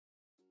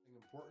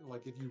important.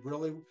 Like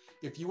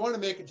if you want to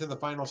make it to the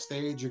final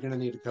stage, you're going to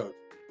need a coach.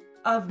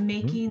 Of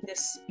making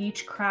this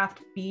speechcraft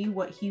be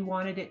what he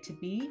wanted it to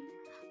be.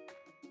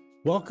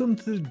 Welcome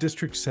to the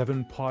District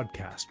 7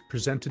 podcast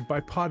presented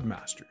by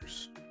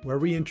Podmasters, where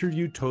we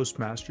interview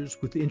Toastmasters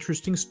with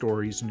interesting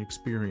stories and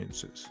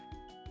experiences.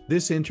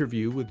 This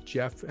interview with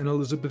Jeff and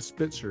Elizabeth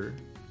Spitzer,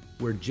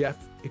 where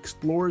Jeff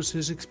explores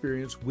his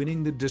experience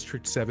winning the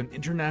District 7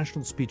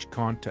 International Speech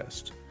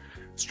Contest,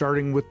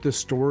 starting with the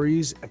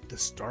stories at the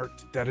start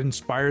that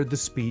inspired the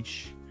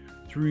speech,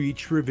 through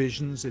each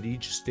revisions at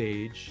each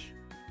stage,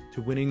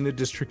 to winning the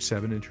District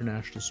 7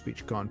 International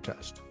Speech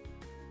Contest.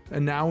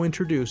 And now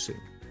introducing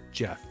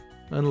Jeff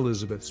and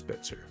Elizabeth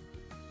Spitzer.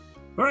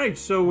 All right,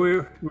 so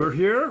we're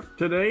here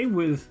today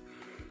with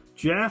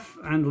Jeff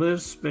and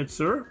Liz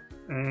Spitzer,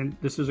 and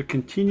this is a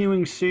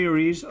continuing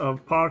series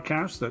of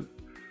podcasts that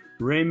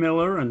Ray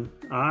Miller and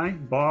I,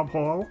 Bob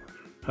Hall,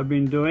 have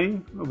been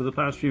doing over the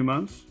past few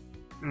months.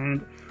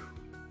 And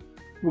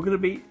we're going to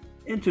be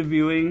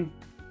interviewing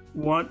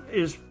what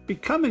is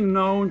becoming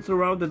known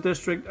throughout the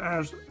district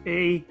as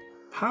a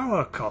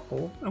power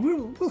couple. And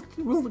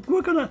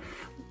we're going to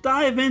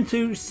dive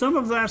into some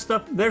of that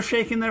stuff. They're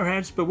shaking their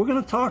heads, but we're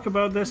going to talk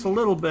about this a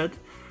little bit.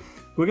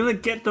 We're going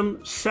to get them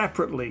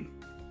separately,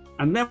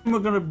 and then we're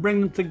going to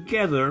bring them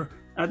together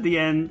at the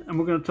end, and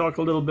we're going to talk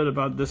a little bit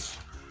about this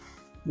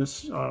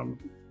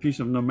piece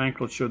of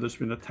nomenclature that's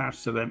been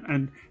attached to them,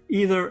 and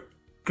either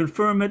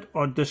confirm it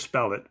or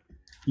dispel it.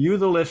 You,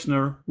 the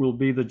listener, will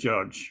be the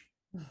judge.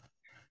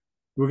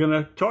 We're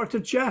going to talk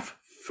to Jeff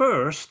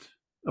first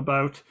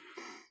about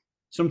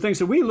some things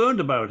that we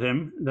learned about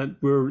him that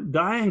we're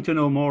dying to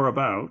know more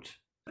about.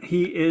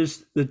 He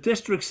is the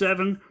District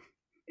 7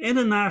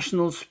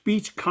 International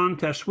Speech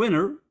Contest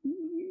winner.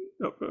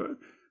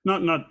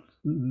 Not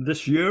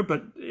this year,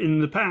 but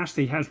in the past,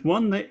 he has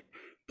won the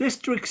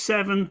District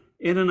 7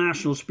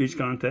 International Speech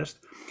Contest.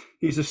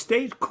 He's a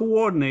state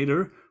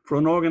coordinator for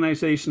an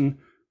organization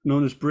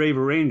known as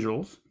Braver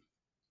Angels.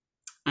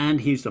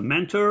 And he's a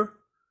mentor,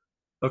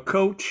 a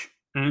coach,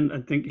 and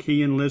I think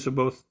he and Liz are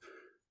both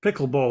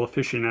pickleball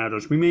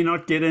aficionados. We may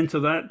not get into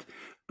that,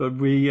 but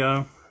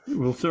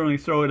we'll certainly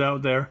throw it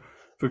out there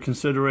for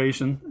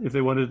consideration if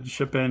they wanted to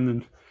chip in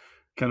and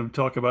kind of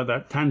talk about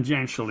that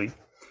tangentially.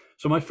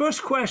 So my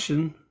first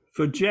question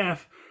for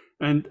Jeff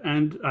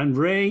and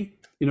Ray,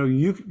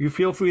 you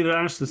feel free to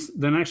ask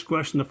the next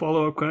question, the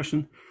follow-up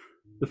question.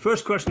 The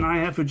first question I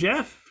have for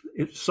Jeff,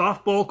 it's a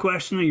softball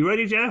question. Are you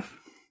ready, Jeff?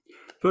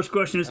 First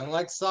question is, I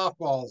like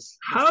softballs.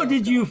 How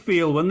did you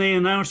feel when they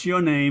announced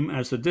your name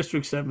as the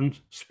District 7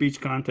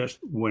 Speech Contest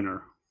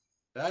winner?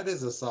 That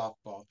is a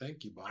softball.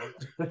 Thank you,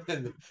 Bob.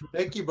 And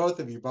thank you, both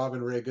of you, Bob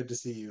and Ray. Good to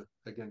see you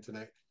again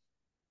tonight.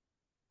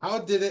 How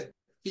did it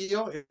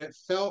feel? It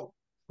felt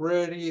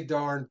pretty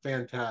darn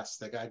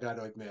fantastic, I got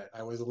to admit.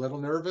 I was a little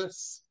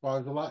nervous. Well, I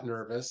was a lot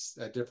nervous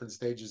at different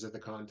stages of the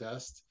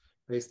contest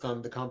based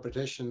on the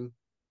competition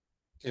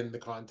in the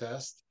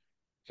contest.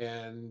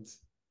 And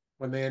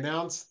when they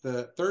announced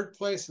the third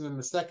place and then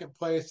the second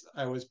place,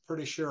 I was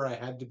pretty sure I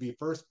had to be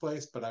first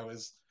place, but I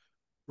was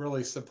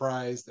really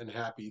surprised and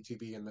happy to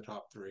be in the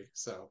top three.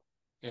 So,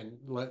 and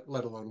let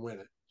alone win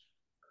it.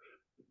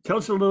 Tell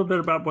us a little bit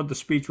about what the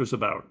speech was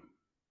about.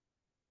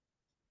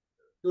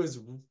 It was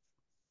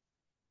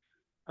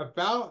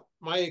about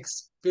my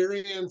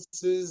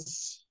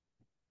experiences.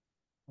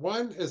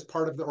 One is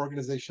part of the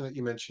organization that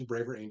you mentioned,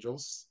 Braver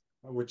Angels,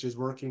 which is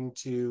working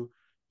to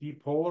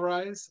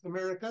depolarize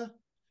America.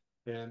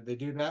 And they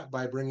do that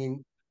by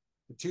bringing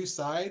the two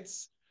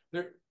sides.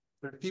 There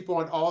are people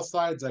on all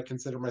sides. I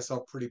consider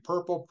myself pretty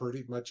purple,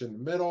 pretty much in the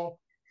middle,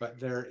 but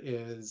there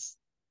is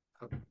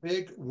a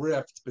big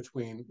rift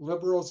between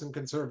liberals and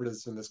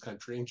conservatives in this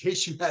country, in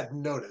case you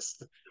hadn't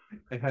noticed.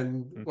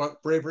 And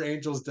what Braver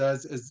Angels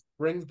does is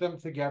brings them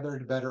together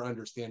to better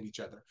understand each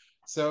other.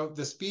 So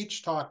the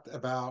speech talked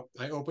about,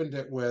 I opened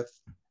it with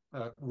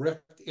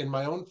rift in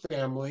my own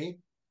family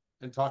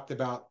and talked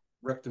about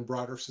rift in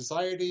broader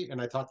society.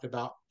 And I talked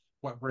about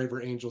what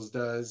Braver Angels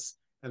does.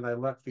 And I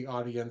left the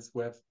audience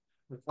with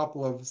a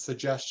couple of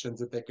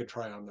suggestions that they could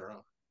try on their own.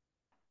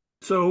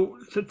 So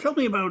tell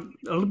me a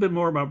little bit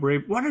more about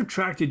what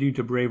attracted you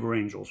to Braver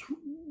Angels?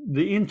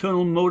 The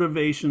internal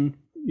motivation,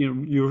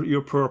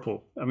 you're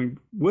purple. I mean,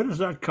 where does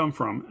that come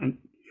from? And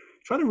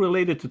try to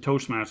relate it to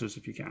Toastmasters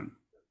if you can.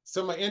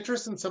 So my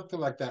interest in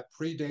something like that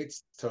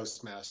predates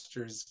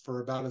Toastmasters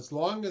for about as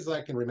long as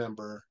I can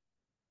remember.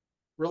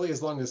 Really,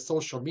 as long as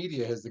social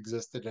media has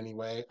existed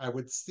anyway. I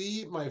would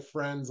see my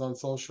friends on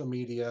social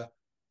media,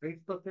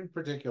 Facebook in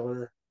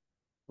particular,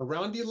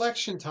 around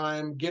election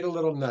time, get a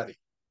little nutty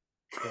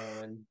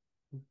and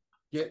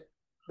get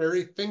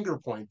very finger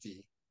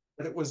pointy.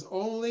 But it was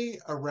only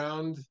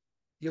around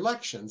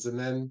elections. And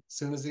then as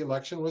soon as the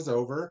election was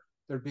over,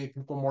 there'd be a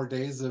couple more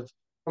days of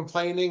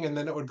complaining, and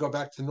then it would go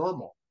back to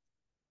normal.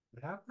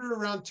 But after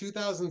around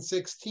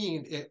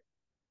 2016,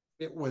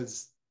 it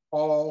was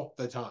all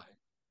the time.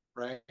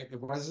 Right? It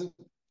wasn't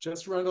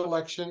just around an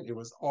election, it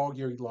was all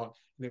year long,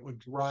 and it would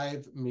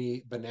drive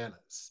me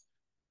bananas.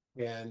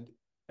 And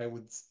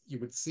You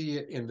would see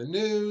it in the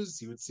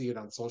news, you would see it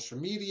on social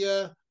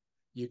media,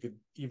 you could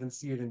even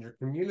see it in your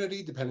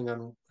community, depending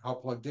on how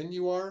plugged in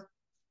you are.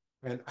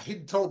 And I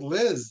had told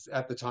Liz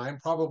at the time,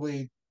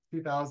 probably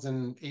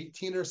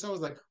 2018 or so, I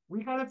was like,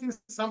 we got to do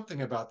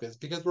something about this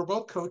because we're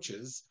both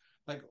coaches.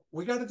 Like,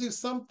 we got to do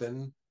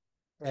something.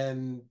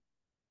 And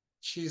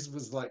she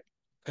was like,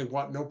 I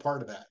want no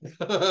part of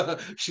that.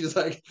 She's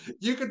like,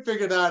 you can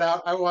figure that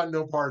out. I want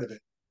no part of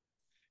it.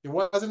 It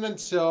wasn't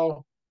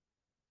until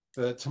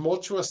the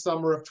tumultuous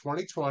summer of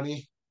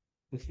 2020,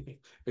 if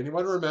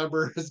anyone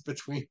remembers,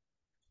 between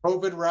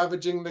COVID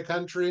ravaging the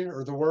country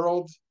or the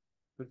world,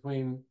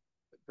 between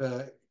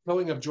the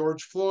killing of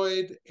George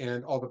Floyd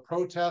and all the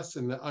protests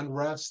and the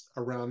unrest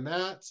around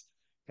that.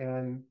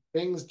 And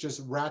things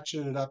just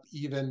ratcheted up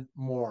even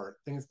more.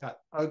 Things got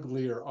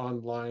uglier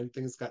online.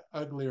 Things got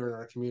uglier in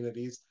our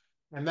communities.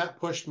 And that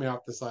pushed me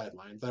off the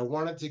sidelines. I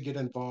wanted to get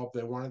involved.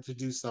 I wanted to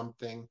do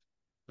something.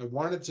 I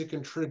wanted to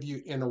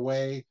contribute in a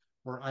way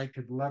where I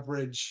could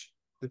leverage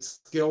the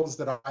skills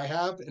that I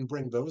have and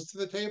bring those to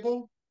the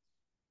table.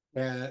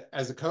 And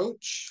as a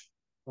coach,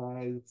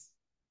 as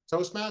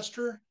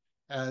Toastmaster,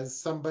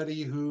 as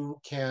somebody who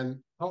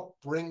can help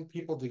bring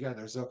people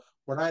together. So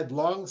what I had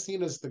long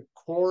seen as the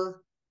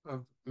core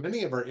of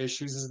many of our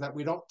issues is that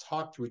we don't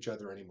talk to each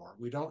other anymore.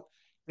 We don't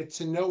get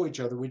to know each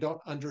other. We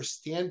don't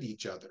understand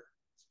each other.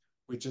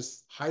 We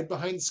just hide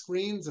behind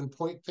screens and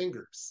point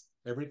fingers.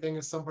 Everything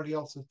is somebody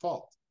else's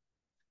fault.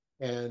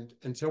 And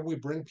until we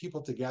bring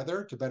people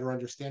together to better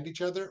understand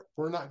each other,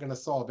 we're not going to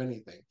solve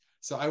anything.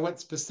 So I went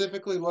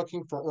specifically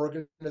looking for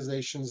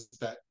organizations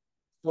that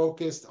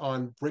focused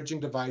on bridging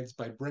divides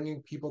by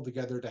bringing people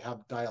together to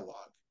have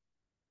dialogue.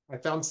 I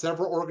found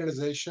several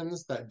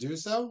organizations that do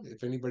so.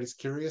 If anybody's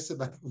curious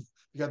about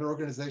the other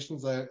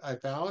organizations I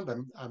found,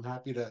 I'm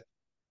happy to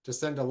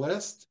send a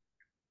list.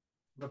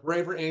 The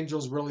Braver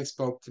Angels really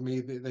spoke to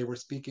me. They were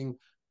speaking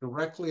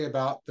directly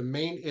about the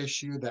main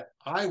issue that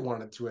I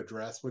wanted to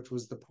address, which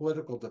was the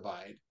political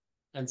divide.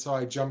 And so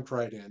I jumped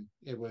right in.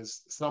 It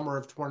was summer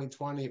of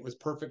 2020. It was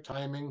perfect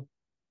timing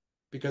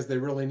because they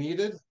really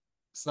needed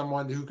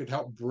someone who could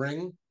help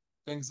bring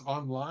things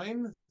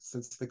online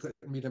since they couldn't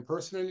meet in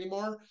person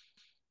anymore.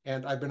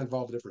 And I've been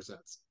involved ever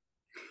since.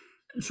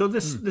 So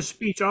this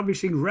speech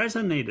obviously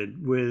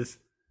resonated with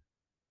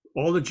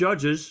all the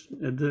judges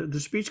at the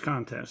speech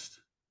contest,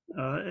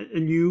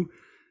 and you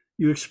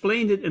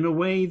explained it in a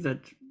way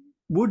that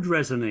would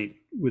resonate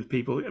with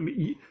people. I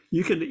mean,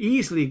 you could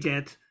easily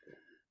get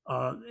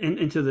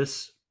into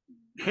this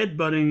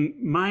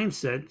headbutting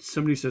mindset.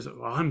 Somebody says,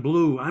 "Oh, I'm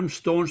blue, I'm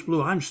staunch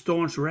blue, I'm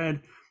staunch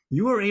red."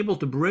 You were able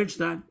to bridge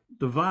that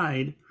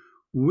divide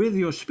with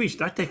your speech.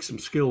 That takes some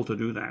skill to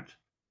do that.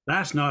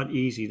 That's not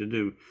easy to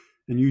do.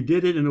 And you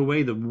did it in a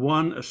way that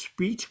won a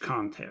speech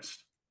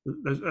contest.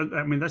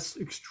 I mean, that's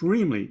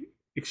extremely,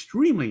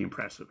 extremely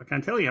impressive. I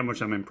can't tell you how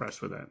much I'm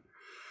impressed with that.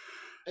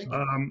 Thank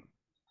you.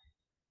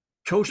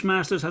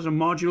 Toastmasters has a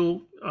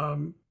module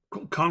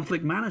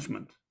conflict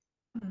management.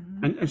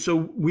 Mm-hmm. And so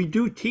we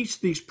do teach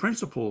these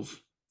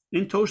principles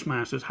in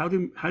Toastmasters, how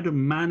to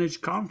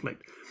manage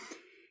conflict.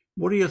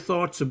 What are your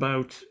thoughts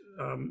about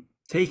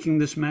taking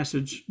this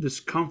message, this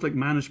conflict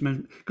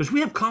management? Because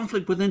we have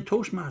conflict within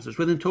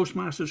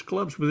Toastmasters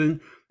clubs,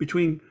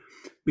 between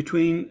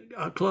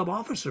club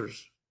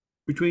officers,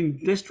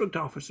 between district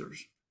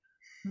officers.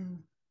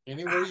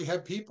 Anywhere you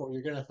have people,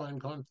 you're going to find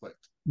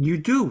conflict. You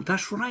do.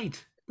 That's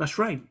right. That's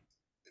right.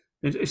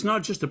 It's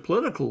not just a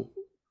political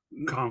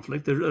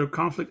conflict. There are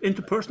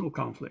interpersonal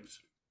conflicts.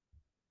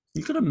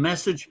 You got a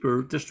message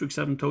for District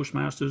 7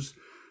 Toastmasters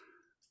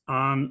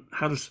on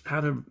how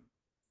to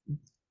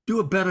do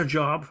a better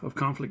job of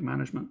conflict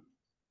management?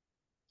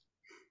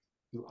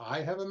 Do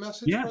I have a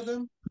message for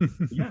them?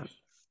 Yes.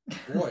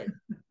 Boy,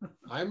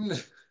 I'm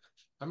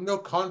no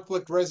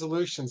conflict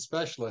resolution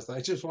specialist.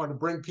 I just want to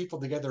bring people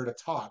together to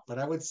talk. But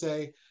I would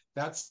say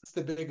that's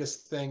the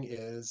biggest thing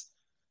is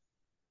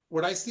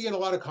what I see in a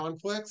lot of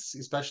conflicts,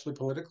 especially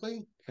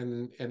politically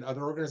and in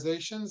other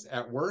organizations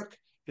at work,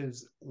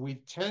 is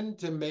we tend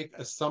to make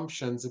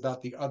assumptions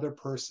about the other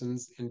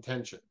person's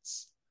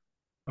intentions.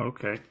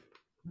 Okay.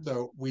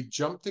 So we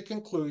jump to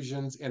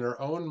conclusions in our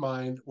own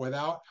mind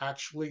without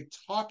actually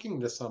talking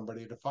to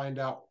somebody to find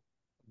out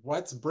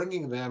what's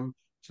bringing them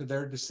to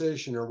their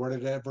decision or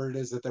whatever it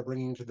is that they're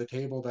bringing to the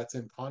table that's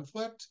in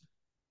conflict.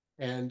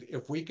 And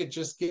if we could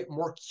just get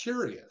more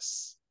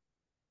curious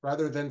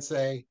rather than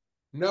say,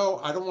 no,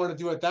 I don't want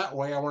to do it that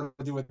way. I want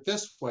to do it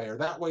this way, or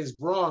that way is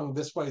wrong.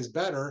 This way is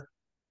better.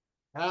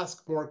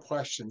 Ask more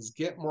questions,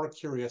 get more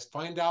curious,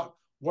 find out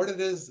what it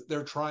is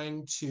they're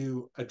trying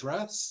to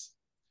address,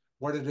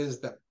 what it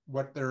is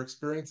what their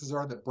experiences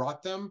are that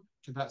brought them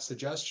to that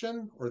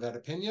suggestion or that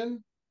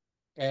opinion.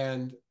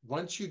 And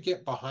once you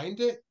get behind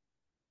it,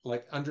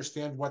 like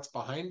understand what's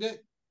behind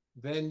it,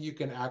 then you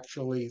can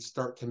actually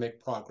start to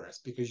make progress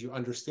because you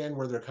understand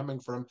where they're coming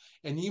from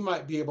and you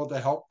might be able to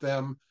help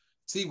them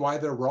see why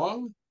they're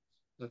wrong.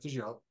 That's a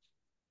joke.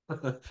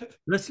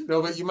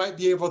 No, but you might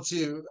be able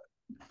to,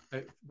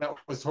 that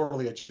was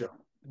totally a joke.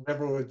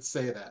 Never would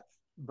say that.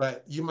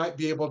 But you might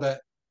be able to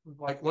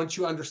like once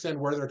you understand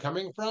where they're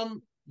coming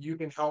from, you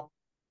can help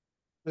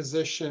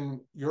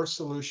position your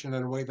solution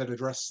in a way that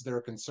addresses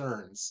their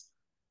concerns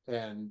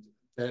and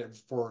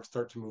for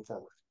start to move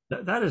forward.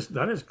 That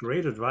is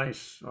great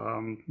advice.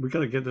 We got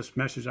to get this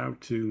message out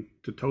to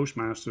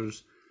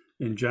Toastmasters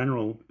in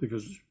general,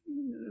 because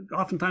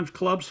oftentimes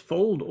clubs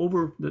fold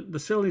over the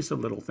silliest of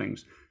little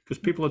things because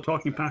people are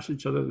talking past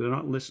each other. They're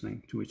not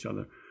listening to each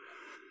other.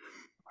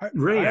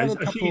 Ray, I I have a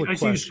couple of see you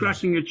questions.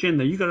 scratching your chin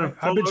there. You got a I've been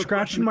follow-up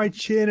scratching question? my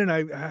chin, and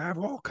I have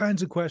all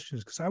kinds of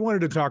questions because I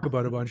wanted to talk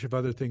about a bunch of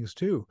other things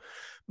too.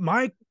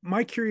 My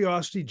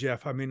curiosity,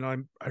 Jeff. I mean,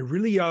 I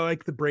really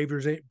like the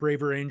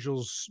Braver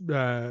Angels,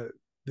 the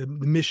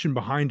mission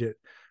behind it.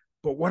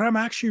 But what I'm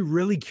actually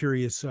really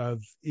curious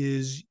of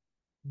is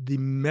the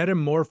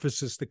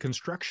metamorphosis, the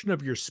construction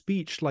of your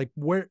speech. Like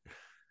what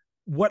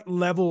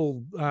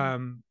level,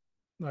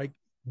 like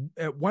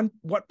at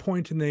what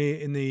point in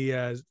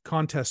the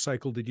contest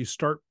cycle did you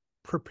start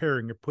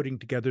preparing or putting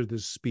together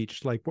this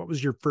speech? Like, what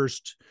was your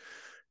first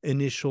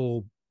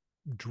initial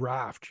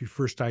draft, your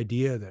first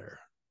idea there?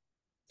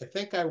 I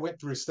think I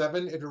went through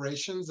 7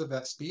 iterations of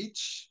that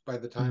speech by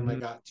the time I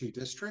got to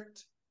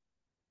district.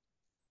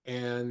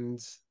 And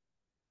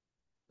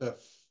the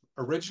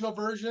original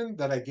version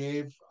that I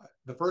gave,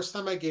 the first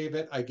time I gave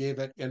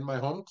it in my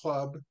home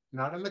club,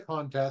 not in the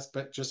contest,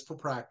 but just for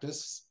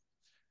practice.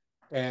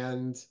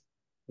 And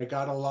I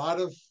got a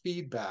lot of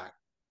feedback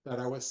that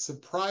I was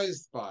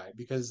surprised by,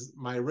 because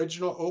my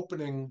original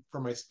opening for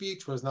my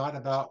speech was not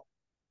about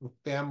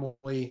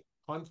family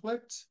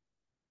conflict.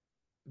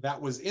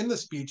 That was in the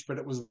speech, but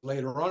it was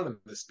later on in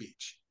the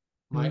speech.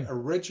 My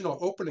original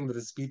opening to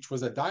the speech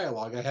was a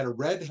dialogue. I had a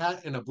red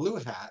hat and a blue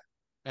hat,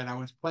 and I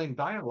was playing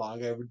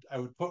dialogue. I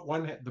would put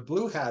the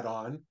blue hat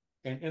on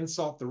and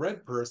insult the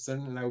red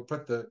person, and I would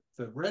put the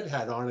red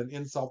hat on and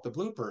insult the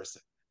blue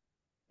person.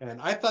 And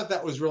I thought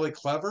that was really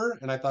clever,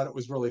 and I thought it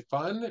was really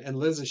fun. And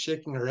Liz is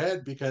shaking her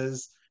head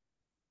because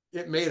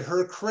it made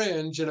her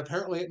cringe, and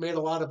apparently it made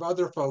a lot of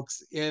other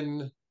folks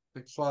in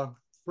the club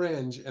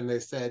cringe. And they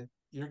said,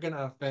 "You're going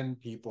to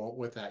offend people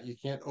with that. You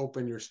can't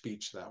open your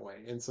speech that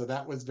way." And so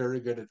that was very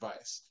good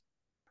advice.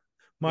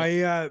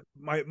 My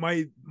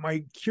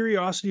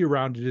curiosity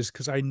around it is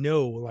because I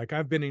know, like,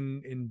 I've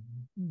been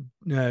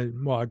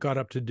well, I got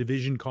up to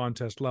division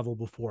contest level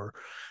before,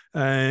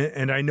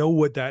 and I know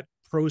what that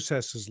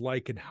process is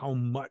like and how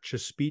much a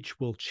speech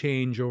will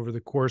change over the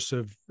course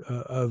of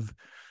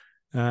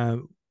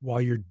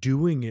while you're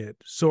doing it.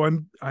 So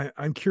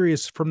I'm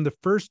curious, from the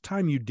first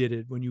time you did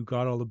it, when you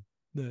got all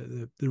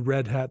the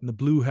red hat and the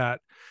blue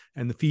hat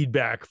and the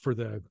feedback for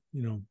the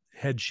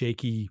head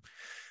shaky,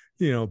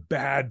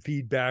 bad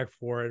feedback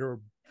for it, or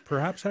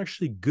perhaps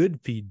actually good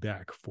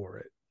feedback for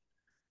it.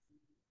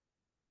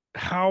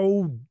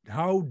 How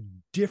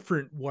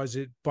different was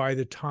it by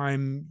the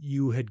time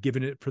you had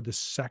given it for the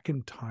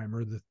second time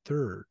or the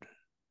third?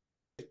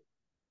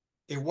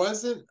 It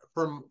wasn't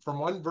from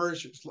one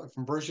version,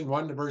 from version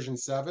 1 to version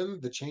 7,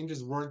 the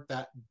changes weren't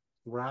that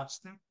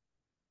drastic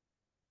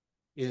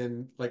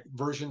in like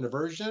version to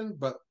version,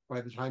 but by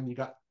the time you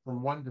got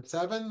from 1 to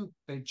 7,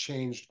 they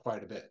changed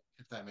quite a bit,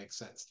 if that makes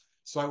sense.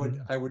 So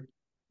I would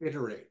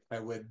iterate. I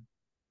would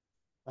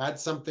add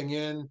something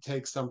in,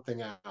 take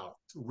something out,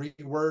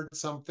 reword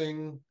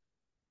something.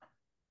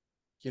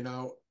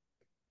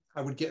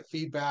 I would get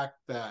feedback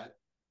that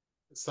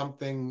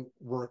something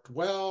worked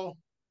well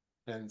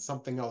and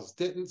something else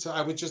didn't. So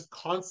I was just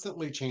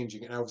constantly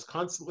changing it. I was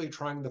constantly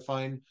trying to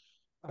find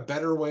a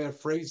better way of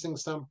phrasing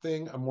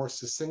something, a more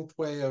succinct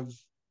way of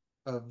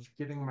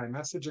getting my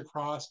message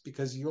across,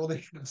 because you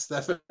only have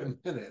 7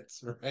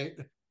 minutes, right?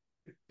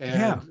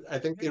 And I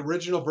think the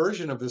original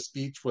version of the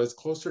speech was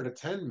closer to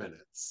 10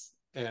 minutes.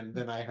 And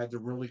then I had to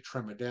really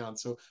trim it down.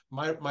 So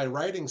my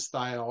writing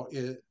style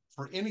is,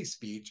 for any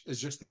speech,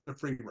 is just a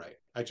free write.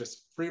 I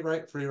just free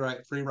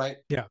write.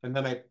 Yeah. And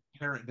then I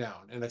pare it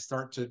down and I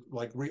start to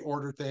like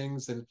reorder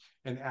things and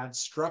add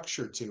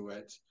structure to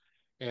it.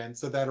 And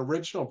so that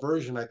original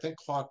version, I think,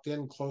 clocked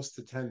in close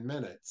to 10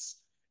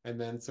 minutes. And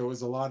then so it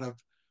was a lot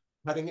of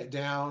cutting it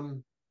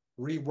down,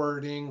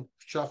 rewording,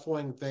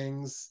 shuffling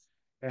things.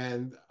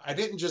 And I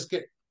didn't just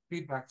get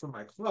feedback from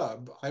my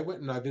club. I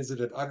went and I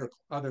visited other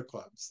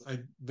clubs.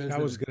 That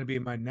was going to be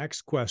my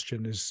next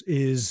question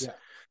is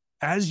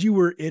as you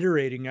were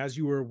iterating, as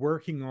you were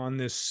working on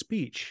this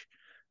speech,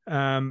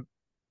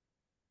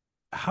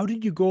 how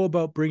did you go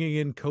about bringing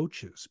in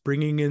coaches,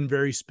 bringing in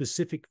very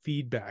specific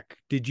feedback?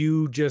 Did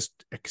you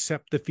just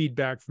accept the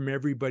feedback from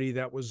everybody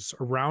that was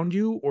around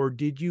you, or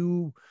did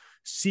you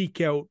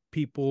seek out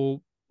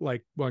people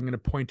like, well, I'm going to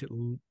point at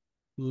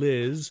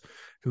Liz,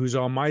 who's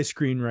on my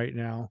screen right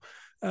now,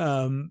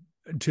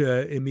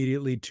 to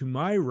immediately to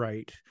my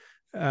right.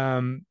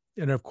 And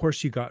of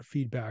course you got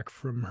feedback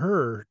from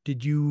her.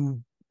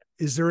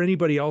 Is there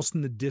anybody else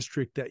in the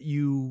district that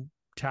you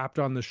tapped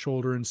on the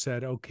shoulder and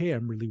said, okay,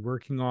 I'm really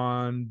working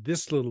on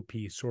this little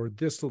piece or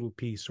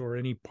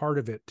any part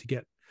of it to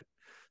get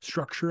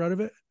structure out of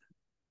it?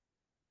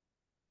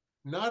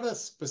 Not a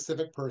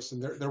specific person.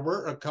 There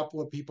were a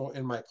couple of people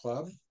in my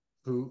club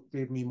who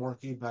gave me more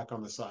feedback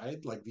on the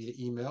side, like via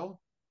email,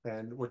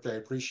 and which I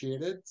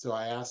appreciated. So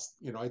I asked,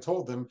 I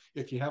told them,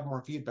 if you have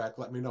more feedback,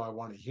 let me know. I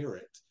want to hear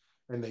it.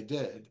 And they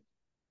did.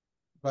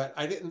 But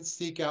I didn't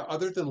seek out,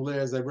 other than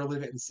Liz, I really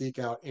didn't seek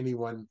out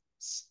anyone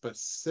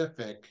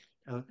specific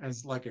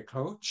as like a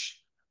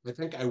coach. I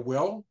think I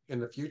will in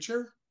the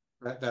future.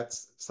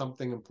 That's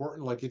something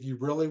important. Like if you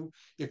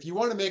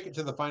want to make it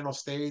to the final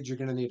stage, you're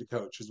going to need a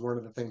coach, is one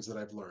of the things that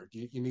I've learned.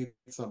 You need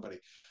somebody.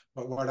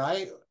 But what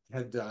I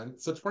had done,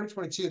 so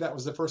 2022, that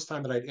was the first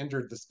time that I'd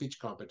entered the speech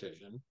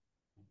competition.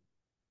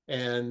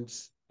 And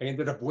I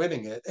ended up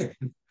winning it.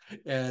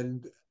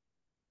 And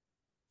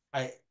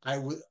I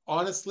was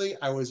honestly,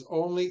 I was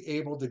only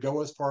able to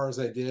go as far as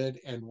I did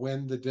and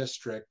win the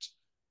district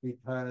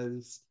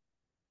because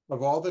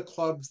of all the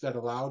clubs that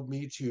allowed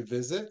me to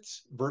visit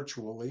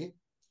virtually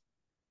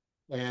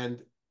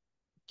and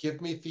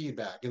give me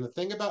feedback. And the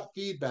thing about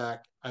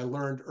feedback I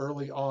learned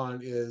early on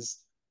is,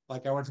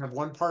 like, I would have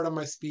one part of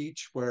my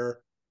speech where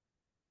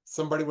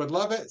somebody would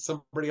love it,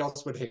 somebody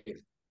else would hate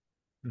it,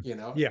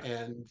 Yeah.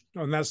 And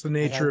that's the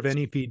nature of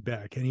any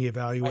feedback, any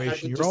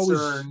evaluation. You're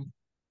always,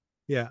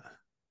 yeah.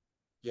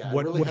 Yeah,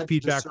 What I really had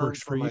feedback to discern works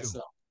for for you?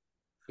 myself.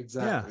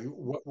 Exactly. Yeah.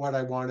 What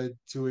I wanted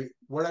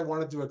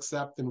to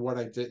accept and what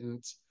I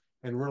didn't,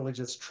 and really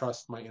just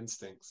trust my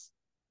instincts.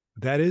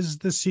 That is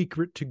the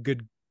secret to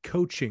good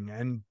coaching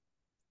and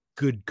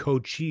good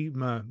coaching.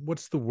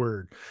 What's the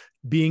word?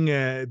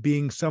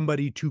 Being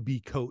somebody to be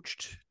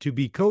coached. To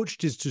be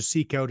coached is to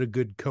seek out a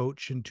good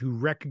coach and to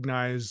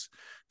recognize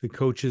the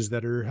coaches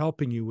that are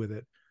helping you with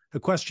it. A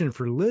question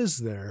for Liz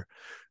there.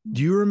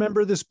 Do you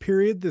remember this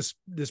period,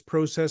 this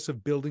process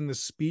of building the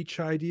speech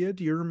idea?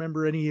 Do you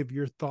remember any of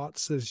your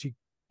thoughts as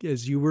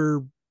you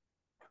were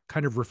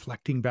kind of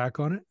reflecting back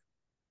on it?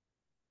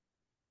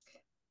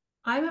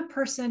 I'm a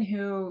person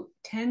who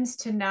tends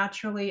to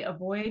naturally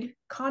avoid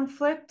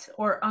conflict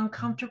or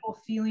uncomfortable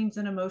feelings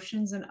and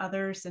emotions in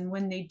others. And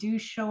when they do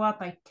show up,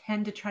 I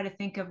tend to try to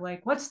think of,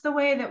 like, what's the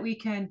way that we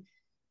can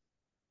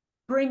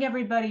bring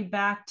everybody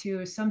back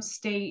to some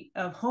state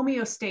of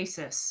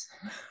homeostasis,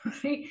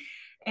 right?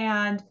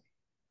 And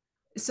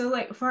so,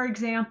 like, for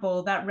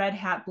example, that red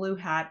hat, blue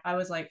hat, I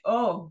was like,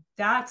 oh,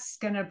 that's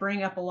going to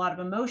bring up a lot of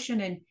emotion.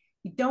 And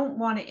you don't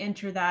want to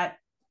enter that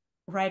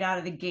right out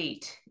of the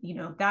gate.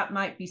 That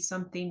might be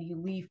something you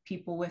leave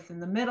people with in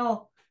the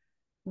middle,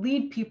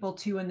 lead people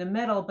to in the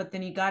middle, but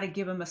then you got to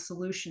give them a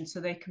solution so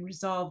they can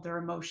resolve their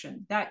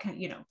emotion. That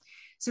kind,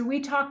 So we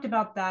talked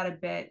about that a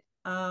bit.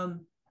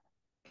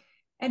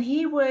 And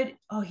he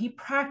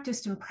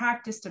practiced and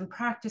practiced and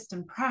practiced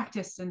and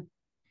practiced.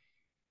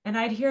 And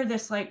I'd hear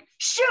this, like,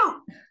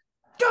 shoot,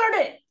 darn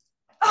it,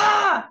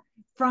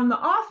 from the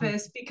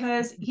office,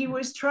 because he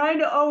was trying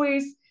to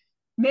always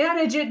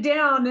manage it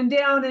down and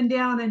down and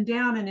down and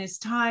down in his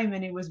time.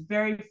 And he was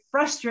very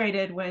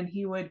frustrated when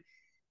he would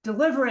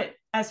deliver it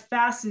as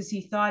fast as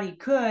he thought he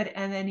could.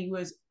 And then he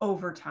was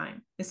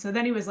overtime. And so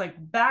then he was like,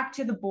 back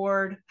to the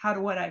board.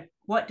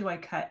 What do I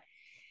cut?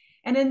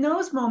 And in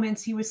those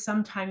moments, he would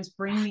sometimes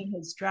bring me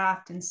his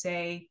draft and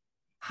say,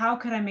 how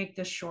could I make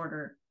this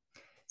shorter?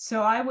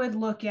 So I would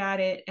look at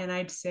it and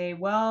I'd say,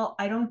 well,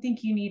 I don't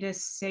think you need to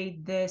say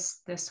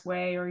this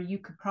way, or you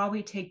could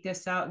probably take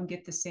this out and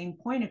get the same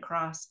point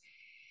across.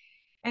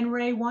 And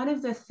Ray, one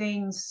of the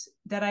things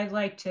that I'd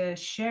like to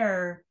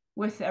share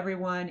with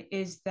everyone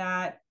is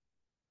that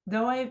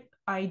though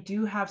I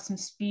do have some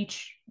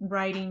speech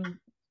writing,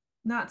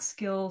 not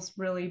skills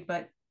really,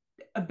 but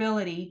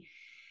ability,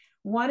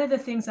 one of the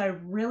things I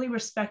really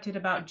respected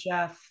about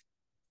Jeff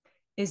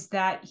is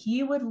that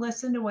he would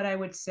listen to what I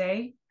would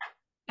say.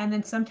 And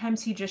then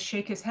sometimes he'd just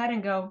shake his head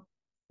and go,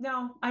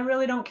 no, I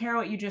really don't care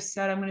what you just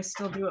said. I'm going to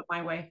still do it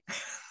my way.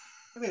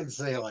 I didn't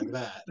say it like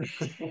that.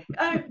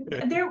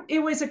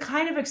 It was a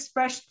kind of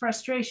expressed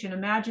frustration.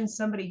 Imagine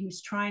somebody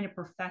who's trying to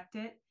perfect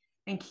it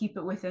and keep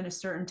it within a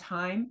certain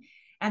time.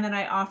 And then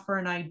I offer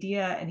an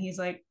idea and he's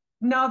like,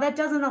 no, that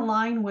doesn't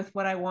align with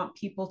what I want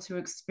people to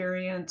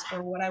experience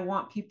or what I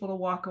want people to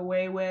walk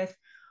away with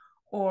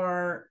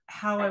or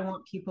how I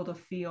want people to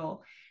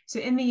feel. So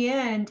in the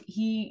end,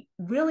 he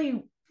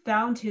really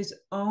found his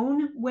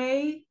own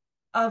way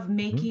of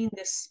making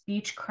the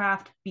speech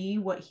craft be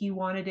what he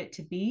wanted it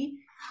to be,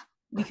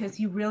 because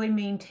he really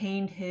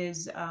maintained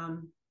his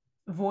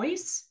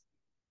voice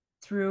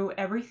through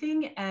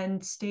everything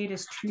and stayed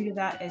as true to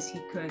that as he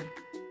could.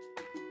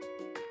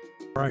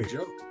 Right.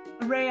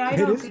 Ray, I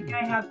don't think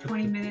I have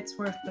 20 minutes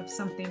worth of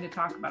something to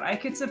talk about. I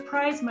could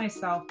surprise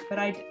myself, but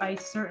I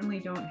certainly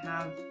don't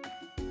have.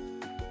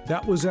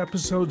 That was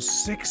episode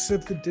 6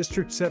 of the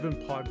District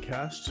 7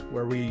 podcast,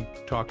 where we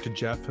talked to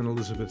Jeff and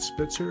Elizabeth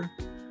Spitzer.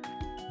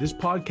 This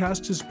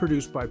podcast is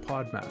produced by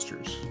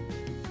Podmasters.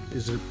 It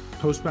is a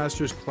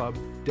Toastmasters club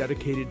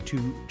dedicated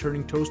to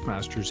turning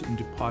Toastmasters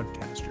into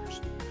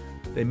podcasters.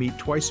 They meet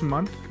twice a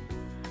month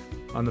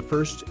on the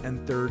first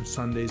and third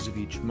Sundays of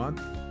each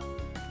month.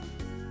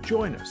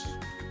 Join us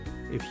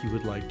if you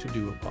would like to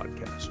do a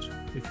podcast.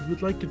 If you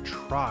would like to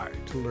try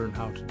to learn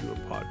how to do a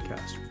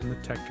podcast, from the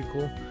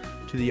technical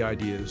to the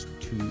ideas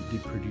to the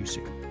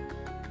producing.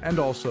 And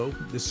also,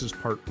 this is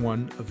part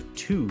 1 of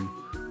 2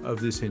 of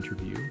this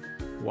interview.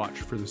 Watch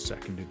for the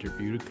second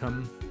interview to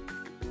come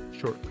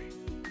shortly.